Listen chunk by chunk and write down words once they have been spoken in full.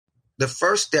the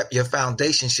first step, your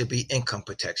foundation should be income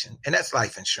protection, and that's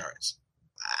life insurance.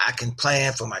 I can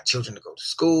plan for my children to go to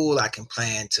school. I can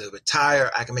plan to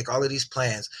retire. I can make all of these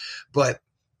plans, but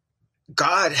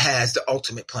God has the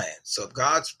ultimate plan. So if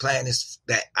God's plan is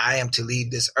that I am to leave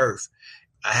this earth,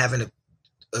 I haven't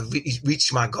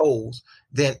reached my goals,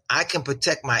 then I can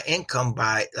protect my income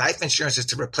by life insurance is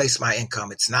to replace my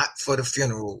income. It's not for the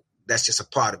funeral. That's just a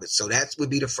part of it. So that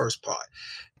would be the first part.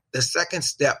 The second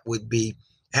step would be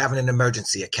having an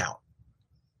emergency account.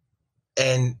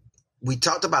 And we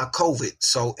talked about COVID.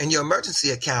 So in your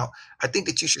emergency account, I think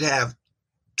that you should have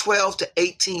 12 to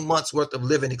 18 months worth of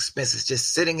living expenses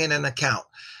just sitting in an account,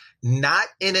 not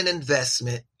in an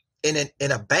investment, in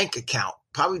a bank account,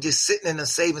 probably just sitting in a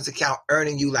savings account,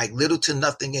 earning you like little to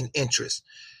nothing in interest.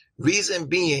 Reason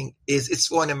being is it's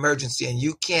for an emergency, and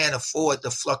you can't afford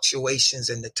the fluctuations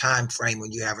in the time frame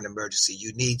when you have an emergency.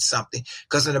 You need something,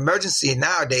 because an emergency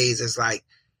nowadays is like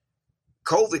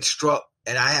COVID struck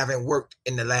and I haven't worked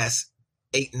in the last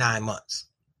 8-9 months.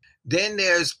 Then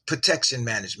there's protection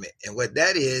management. And what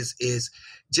that is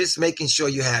just making sure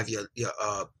you have your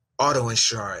auto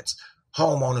insurance,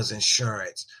 homeowners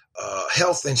insurance,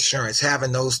 health insurance,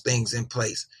 having those things in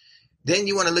place. Then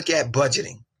you want to look at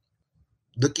budgeting,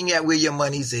 looking at where your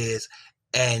money's is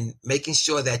and making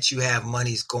sure that you have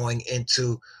monies going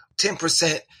into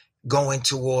 10% going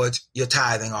towards your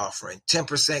tithing offering,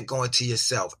 10% going to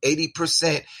yourself,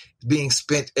 80% being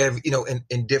spent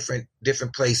in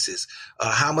different places.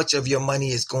 How much of your money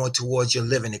is going towards your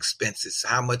living expenses?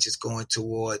 How much is going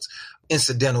towards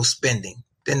incidental spending?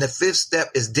 Then the fifth step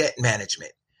is debt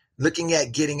management, looking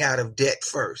at getting out of debt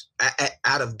first,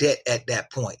 out of debt at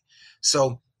that point.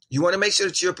 So you want to make sure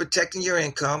that you're protecting your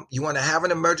income. You want to have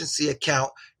an emergency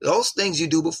account. Those things you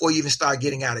do before you even start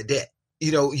getting out of debt.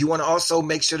 You want to also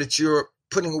make sure that you're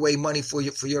putting away money for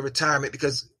your retirement,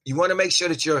 because you want to make sure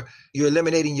that you're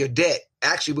eliminating your debt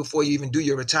actually before you even do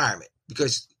your retirement,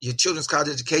 because your children's college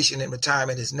education and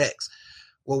retirement is next.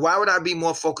 Well, why would I be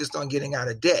more focused on getting out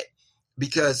of debt?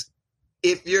 Because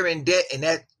if you're in debt and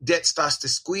that debt starts to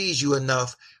squeeze you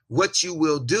enough, what you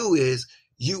will do is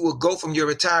you will go from your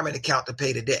retirement account to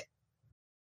pay the debt.